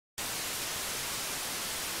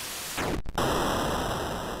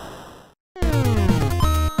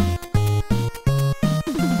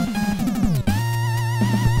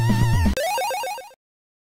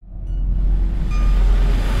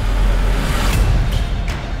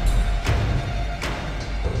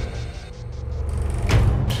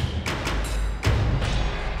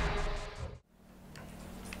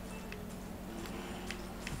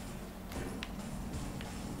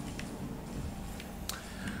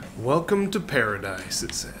Welcome to paradise,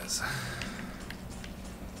 it says.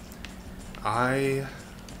 I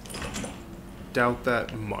doubt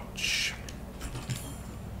that much.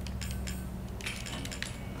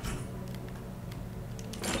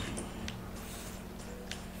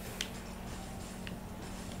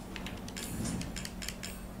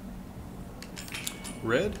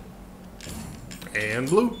 Red and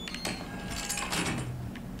blue.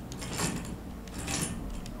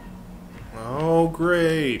 Oh,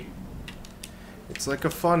 great. It's like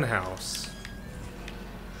a fun house.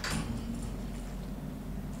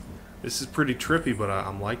 This is pretty trippy, but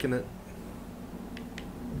I'm liking it.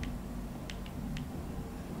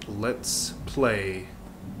 Let's play.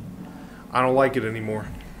 I don't like it anymore.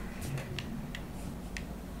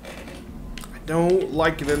 I don't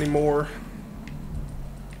like it anymore.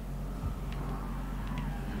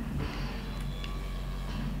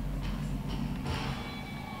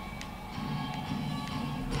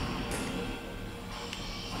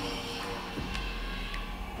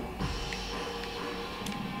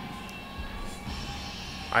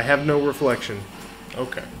 I have no reflection.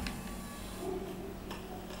 Okay.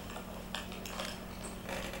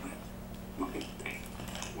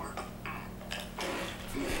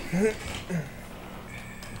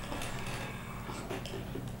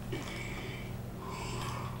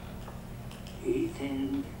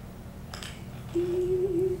 Ethan.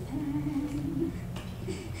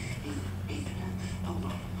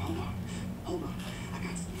 Hold on. I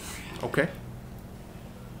got something for you. Okay.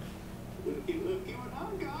 Looky what I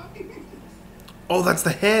got. Oh, that's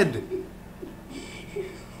the head.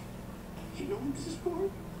 You know what this is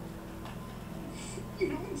for? You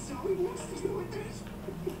know what Zoe wants to do with this?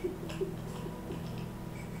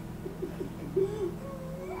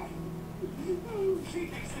 She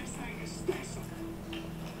thinks this thing is special.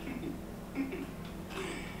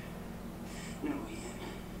 No, Ethan.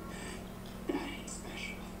 That ain't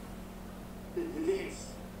special.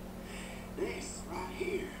 This right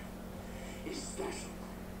here is special.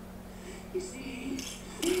 You see,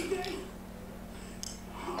 Ethan?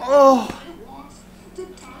 Oh. I want to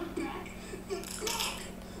turn back the clock.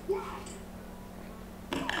 What?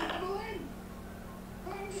 No, Evelyn.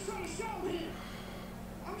 I'm just trying to show him.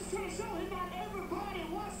 Not everybody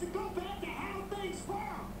wants to go back to how things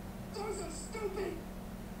were. There's a stupid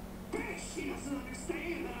bitch. She doesn't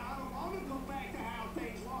understand that I don't want to go back to how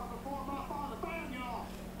things were before my father found y'all.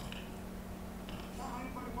 Not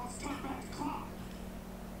everybody wants to turn back the clock.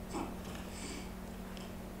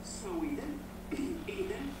 So Ethan,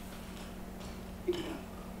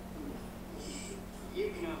 you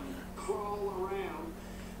can crawl around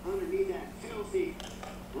underneath that filthy,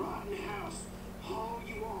 rotten house all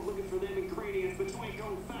you want, looking for them ingredients, but you ain't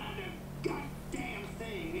gonna find a goddamn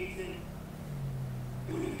thing, Ethan.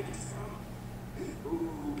 You need that some?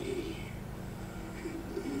 Ooh, baby.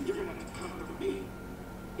 You're gonna have to come for me.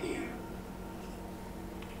 Yeah.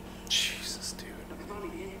 Jesus, dude.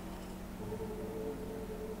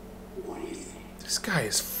 What is it? This guy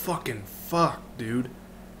is fucking fucked, dude.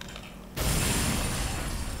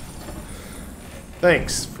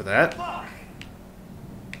 Thanks for that.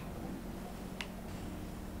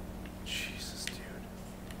 Jesus, dude.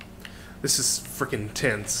 This is freaking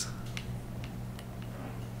tense.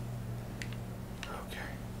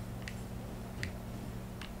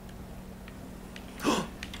 Okay.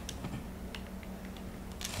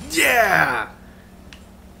 Yeah!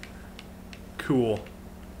 Cool.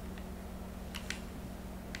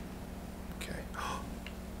 Okay.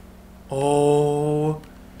 Oh.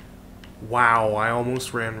 Wow, I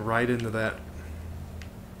almost ran right into that.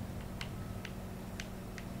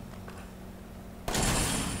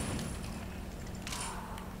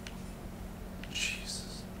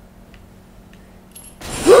 Jesus.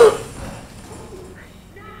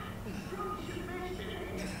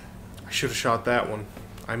 I should have shot that one.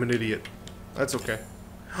 I'm an idiot. That's okay.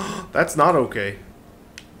 That's not okay.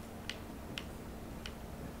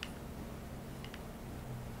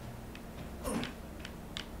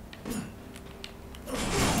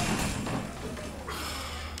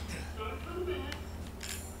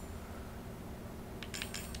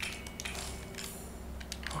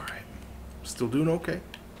 Alright. Still doing okay.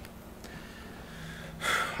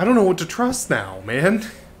 I don't know what to trust now, man.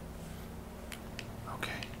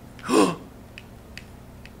 Okay.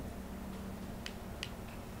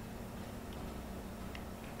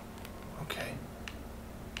 Okay.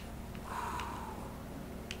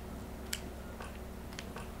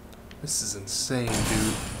 This is insane,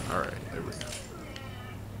 dude. Alright, there we go.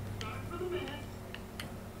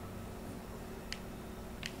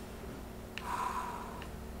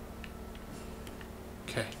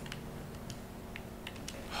 Okay.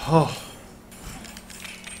 Oh.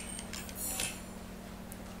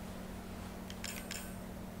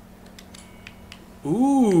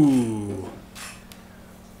 Ooh.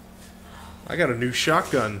 I got a new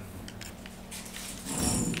shotgun.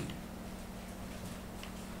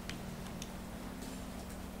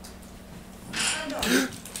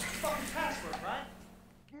 Fucking password, right?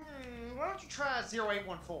 Why don't you try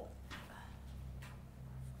 0814?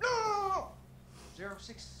 No!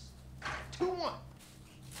 0621.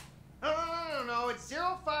 No, it's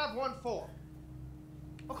 0514.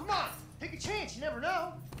 Oh, come on. Take a chance. You never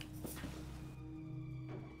know.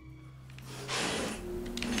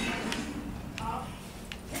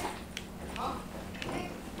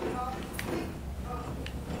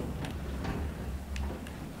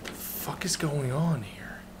 Fuck is going on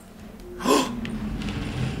here?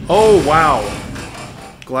 Oh, wow.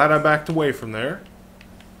 Glad I backed away from there.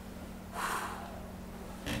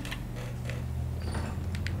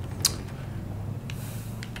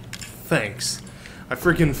 Thanks. I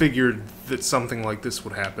freaking figured that something like this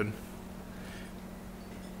would happen.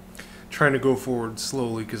 Trying to go forward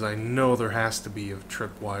slowly because I know there has to be a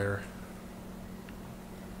tripwire.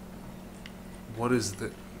 What is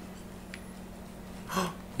that?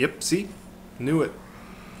 Yep, see? Knew it.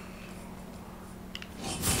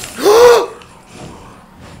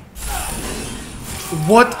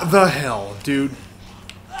 What the hell, dude?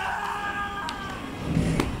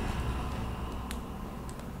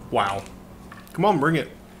 Wow. Come on, bring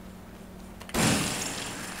it.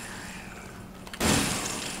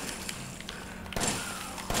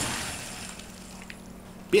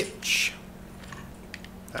 Bitch.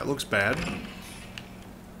 That looks bad.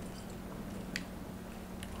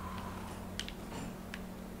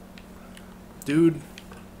 Dude.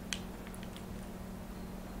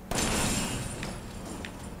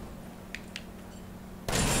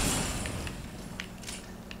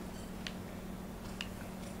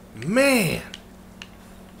 Man.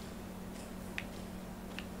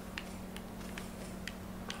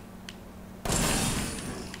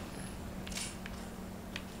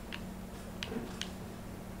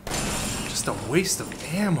 Just a waste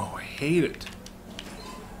of ammo. I hate it.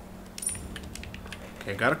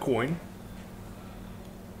 Okay, got a coin.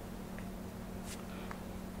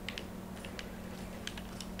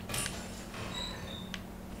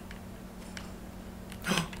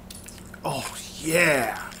 Oh,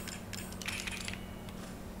 yeah.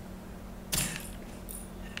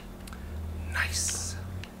 Nice.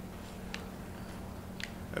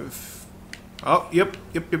 Oh, yep.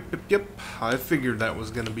 I figured that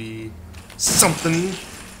was gonna be something.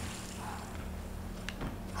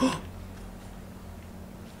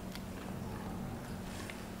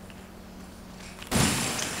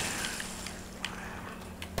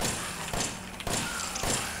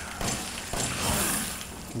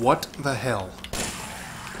 What the hell?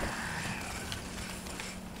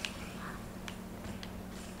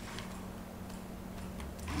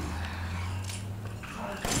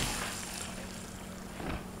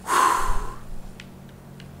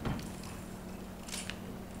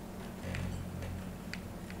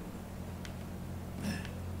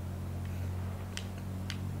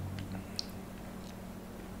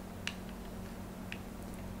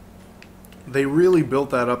 They really built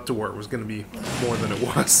that up to where it was going to be more than it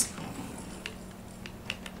was.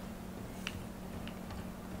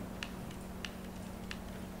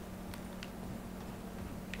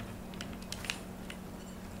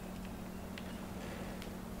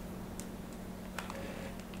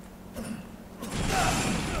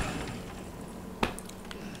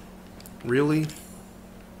 Really?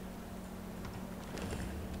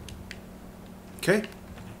 Okay.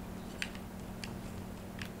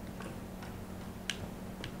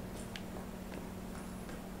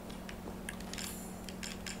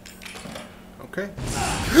 Okay.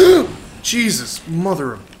 Jesus,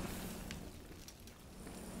 mother of...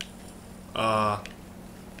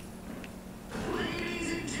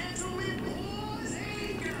 Ladies and gentlemen, boys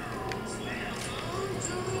and girls, welcome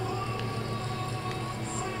to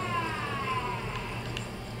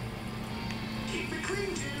keep it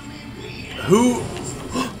clean, gentlemen. We have Who...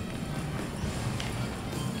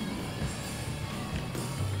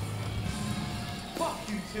 Fuck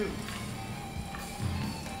you too.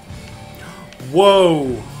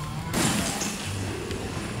 Whoa!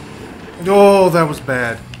 Oh, that was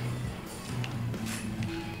bad.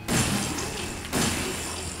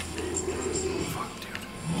 Fuck, dude.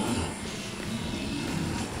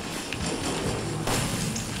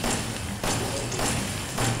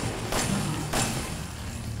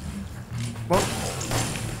 Well.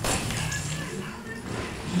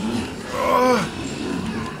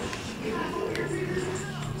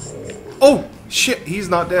 Oh, shit, he's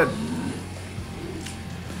not dead.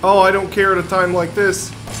 Oh, I don't care at a time like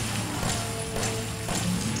this.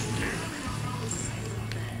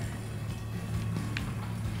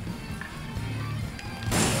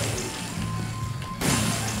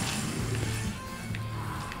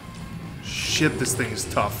 Shit, this thing is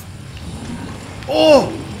tough.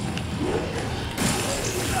 Oh!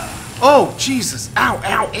 Oh, Jesus. Ow,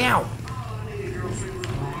 ow, ow.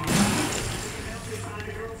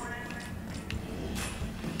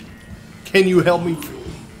 Can you help me?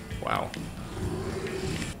 Wow.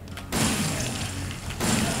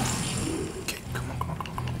 Okay, come on, come on, come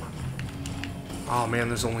on, come on. Oh, man,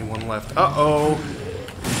 there's only one left. Uh-oh.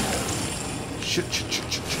 Shit, shit, shit,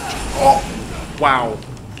 shit, shit. Oh! Wow.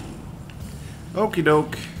 Okie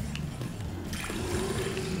doke.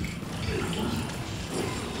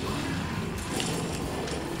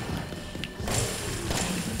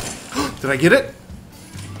 Did I get it?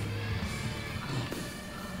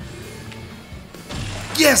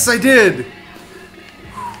 Yes, I did!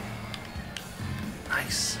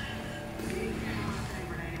 Nice.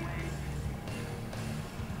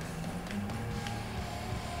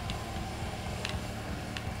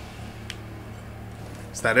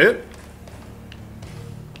 Is that it?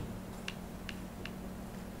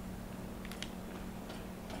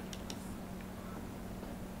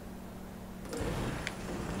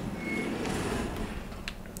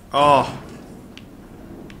 Oh.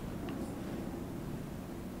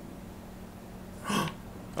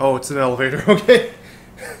 Oh, it's an elevator, okay.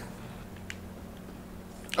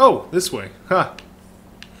 Oh, this way. Huh.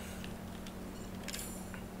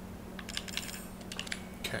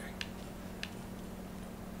 Okay.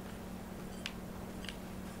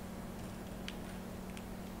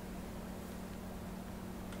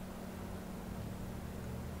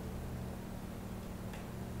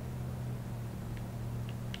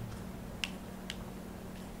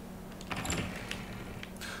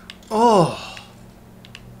 Oh.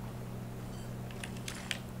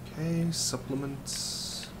 Okay,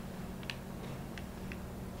 supplements.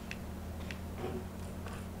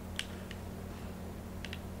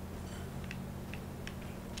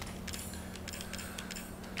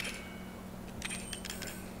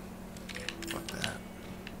 Fuck that.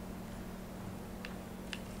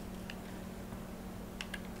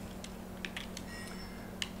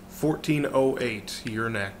 $14.08. You're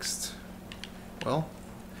next. Well,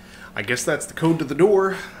 I guess that's the code to the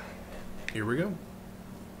door. Here we go.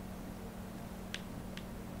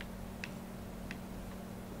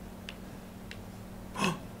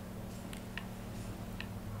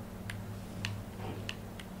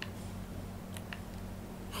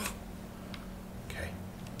 Okay.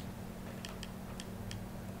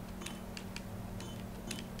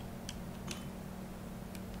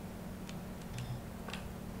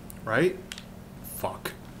 Right?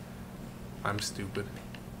 Fuck. I'm stupid.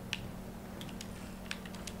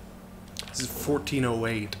 This is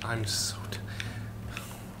 1408. I'm so...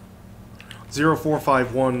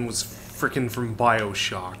 0451 was frickin' from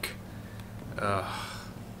BioShock. Ugh.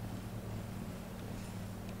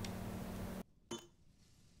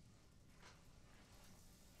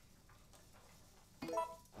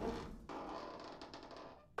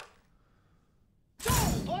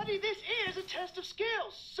 Buddy, this is a test of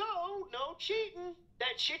skills, so no cheating.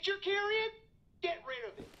 That shit you're carrying, get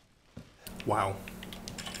rid of it. Wow.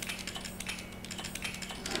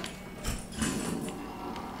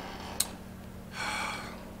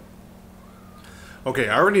 Okay,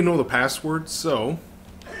 I already know the password, so...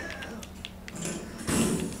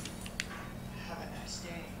 Have a nice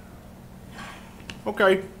day.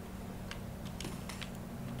 Okay.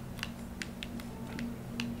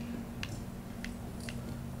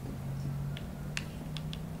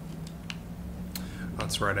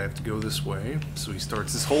 That's right, I have to go this way. So he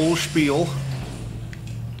starts this whole spiel.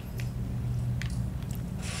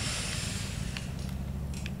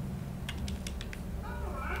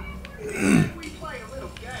 We play a little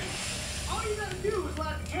game. All you gotta do is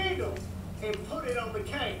light the candle and put it on the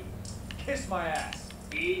cake. Kiss my ass.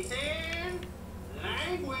 Ethan,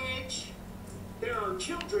 language. There are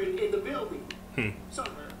children in the building.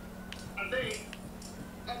 Somewhere. I think.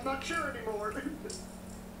 I'm not sure anymore.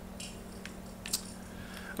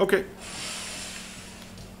 Okay.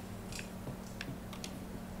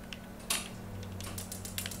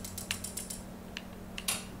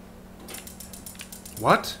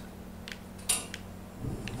 What?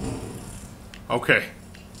 Okay.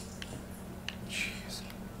 Jeez.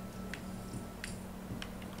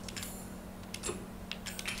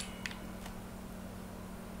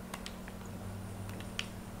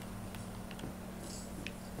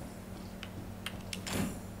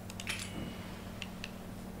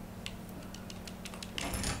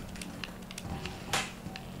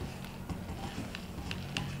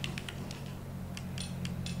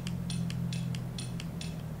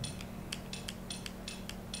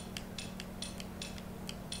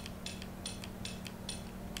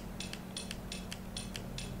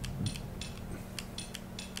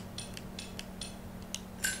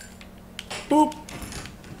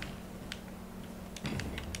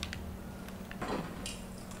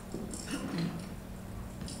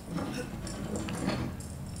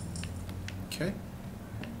 Okay.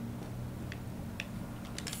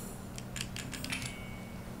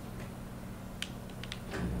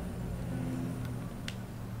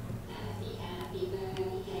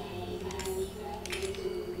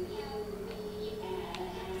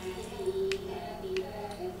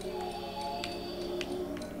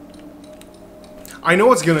 I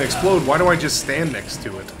know it's gonna explode. Why do I just stand next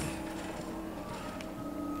to it?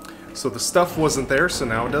 So the stuff wasn't there, so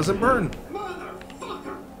now it doesn't burn.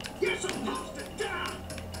 Motherfucker! You're supposed to die!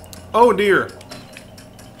 Oh dear.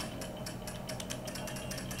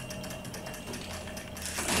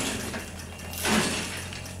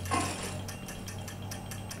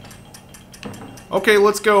 Okay,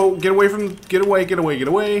 let's go. Get away from... Get away, get away, get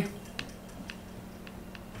away.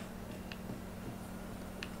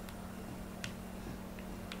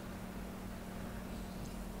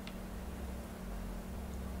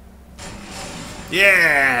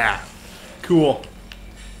 Yeah! Cool.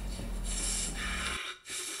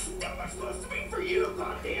 That was supposed to be for you,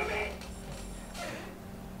 goddammit!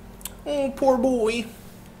 Oh, poor boy.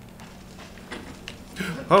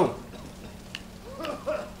 Oh.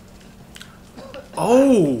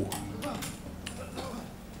 Oh!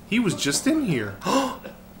 He was just in here.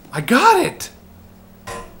 I got it!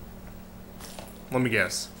 Let me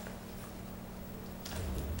guess.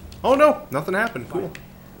 Oh no, nothing happened. Cool.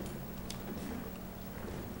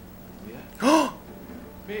 Mia?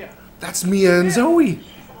 Mia! That's Mia and Zoe.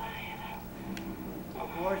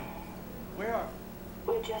 Gordon, where are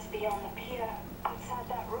We're just beyond the pier, outside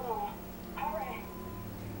that room. Hurry!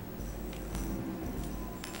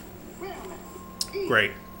 Wait a minute.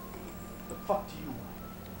 Great. the fuck do you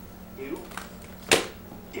want? You?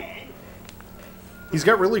 Dead? He's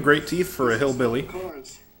got really great teeth for a hillbilly.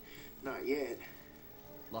 Cards. Not yet.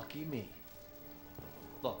 Lucky me.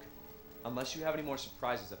 Look, unless you have any more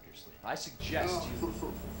surprises up your sleeve, I suggest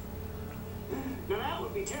you... Now that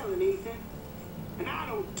would be telling, Ethan. And I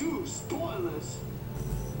don't do spoilers.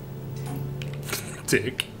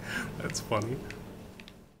 Dick. That's funny.